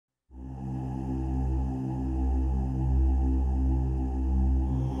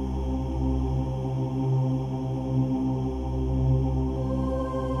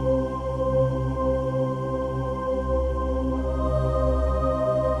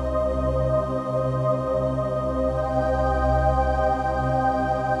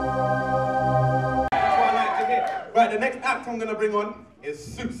next act I'm gonna bring on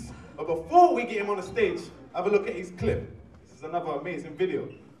is Show-Souss. But before we get him on the stage, have a look at his clip. This is another amazing video.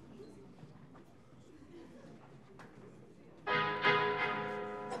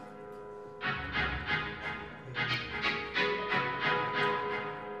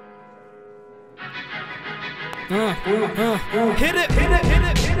 Hit it, hit it, hit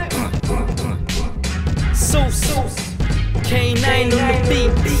it, hit it. Show-Souss, K9 on the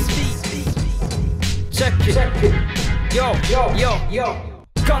beat. Check it. Yo, yo, yo, yo.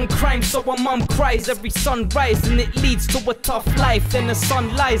 Gun crime, so a mum cries every sunrise, and it leads to a tough life. Then the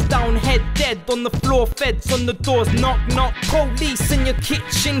son lies down, head dead on the floor, feds on the doors, knock, knock. Police in your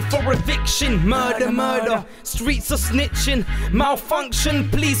kitchen for eviction. Murder, murder, streets are snitching. Malfunction,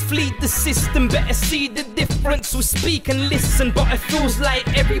 please flee the system. Better see the difference, we speak and listen. But it feels like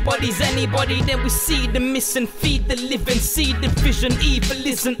everybody's anybody. Then we see the missing, feed the living, see the vision. Evil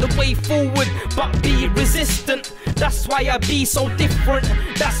isn't the way forward, but be resistant. That's why I be so different.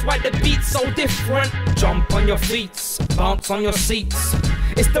 That's why the beat's so different. Jump on your feet, bounce on your seats.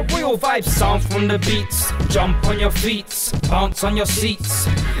 It's the real vibe sound from the beats. Jump on your feet, bounce on your seats.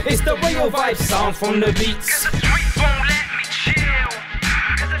 It's the real vibe sound from the beats. Cause the streets won't let me chill.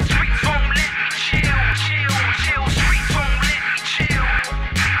 Cause the streets won't let me chill. Chill, chill, streets won't let me chill.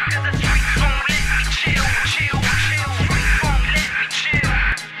 Cause the streets won't let me chill. Chill, chill, streets won't let me chill.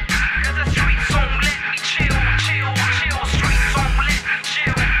 Cause the streets won't let me chill. Chill, chill, streets won't let me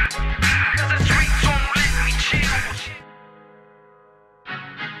chill. Cause the streets won't let me chill.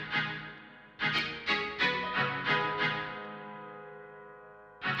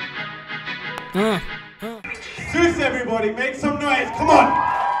 Show-Souss, everybody, make some noise, come on!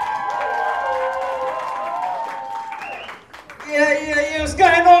 Yeah, what's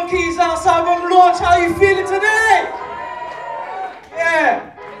going on, Keys outside on launch? How you feeling today?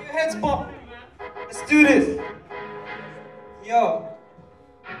 Yeah, get your heads bob. Let's do this. Yo.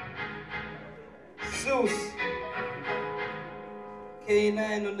 Show-Souss.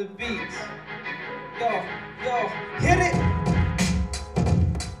 K9 on the beat. Yo, hit it.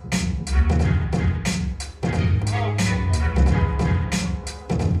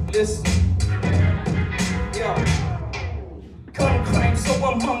 Listen, yo. Gun crime, so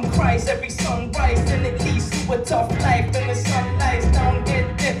a mum cries every sunrise. Then it leads to a tough life. Then the sun lies down, dead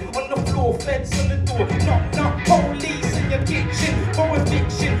on the floor. Feds on the door, knock, knock. Police in your kitchen for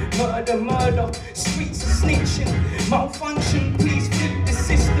eviction. Murder, murder, streets are snitching. Malfunction, please flee the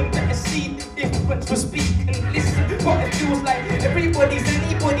system. Better see the difference, we speak and listen. But it feels like everybody's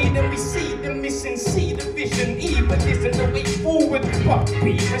anybody. Then we see the missing, see the vision. Evil isn't the way forward, but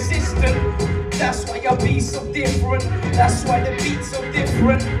be resistant. That's why I be so different. That's why the beat's so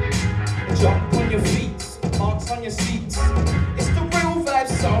different. Jump on your feet, bounce on your seats. It's the real vibe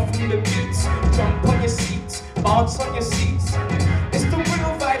sound from the beats. Jump on your seats, bounce on your seats. It's the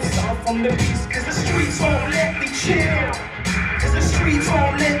real vibe sound from the beats. Cause the streets won't let me chill. Cause the streets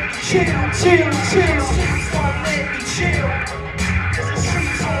won't let me chill. Chill, chill, streets won't let me chill. Cause the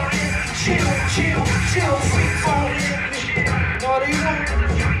streets won't let me chill. Chill, chill, streets won't let me chill. No, they won't.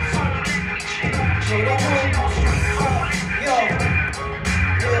 No, they won't.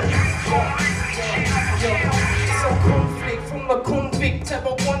 Yo. It's a conflict from a convict.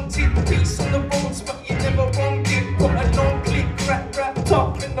 Ever wanted peace on the roads, but you never wronged it. Put a long click, wrapped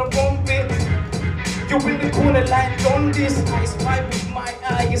up in the wrong bit. You're in the corner like on this. Ice vibe with my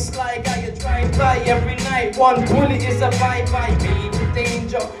eye. It's like I drive by every night. One bullet is a bye-bye. Be the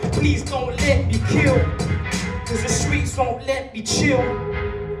danger. Please don't let me kill. Cause the streets won't let me chill.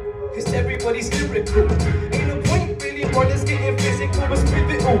 Cause everybody's lyrical. Ain't no point really, brothers getting physical. It's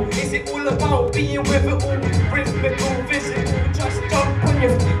pivotal. Is it all about being with it all? Rhythmical, physical. Just jump on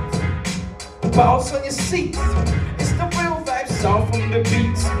your feet, bounce on your seats. It's the real vibe sound from the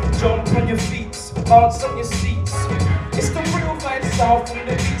beats. Jump on your feet, bounce on your seats. It's the real vibe sound from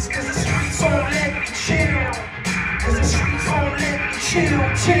the beats. Cause the streets won't let me chill. Cause the streets won't let me chill.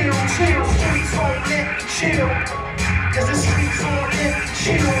 Chill, chill, streets won't let me chill. Cause the streets won't let me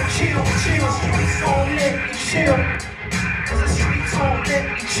chill. Chill, chill, streets won't let me chill. Cause the streets won't let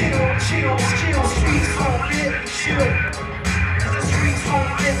me chill. Chill, chill, streets won't let me chill. Cause the streets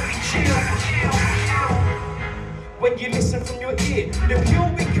won't let me chill. When you listen from your ear, the pure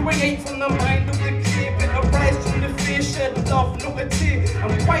we create from the mind of the clear. Better rise from the fear, shed love, not a tear.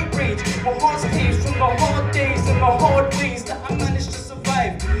 And white rage, my heart's caged from the hard days and the hard ways that I managed to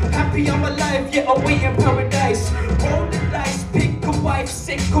survive. Happy I'm alive, yet I wait in paradise. Roll the dice, pick a wife,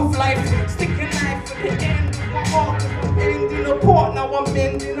 sick of life. Stick a knife at the end of my heart. I'm ending apart, now I'm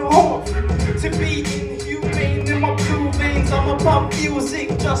ending a heart. To be inhumane in my blue veins, I'm above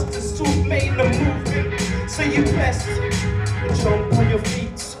music, justice, truth, made the movement. So you best. And jump on your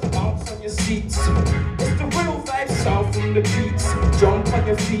feet, bounce on your seats. It's the real vibe sound from the beats. Jump on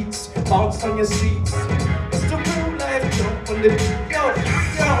your feet, bounce on your seats. It's the real life, jump on the beat. Yo,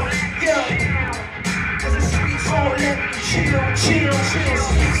 yo, yo. Cause the streets won't let me chill, chill, chill.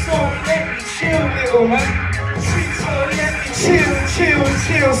 Streets won't let me chill, little man. Streets won't let me chill, chill,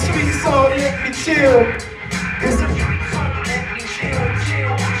 chill. Streets won't let me chill. Cause the streets won't let me chill,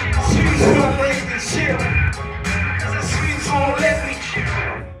 chill. Streets won't let me chill. Cause the streets won't let me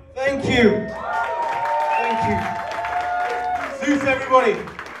chill. Thank you. Thank you. Zeus, everybody.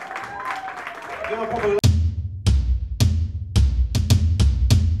 Give a proper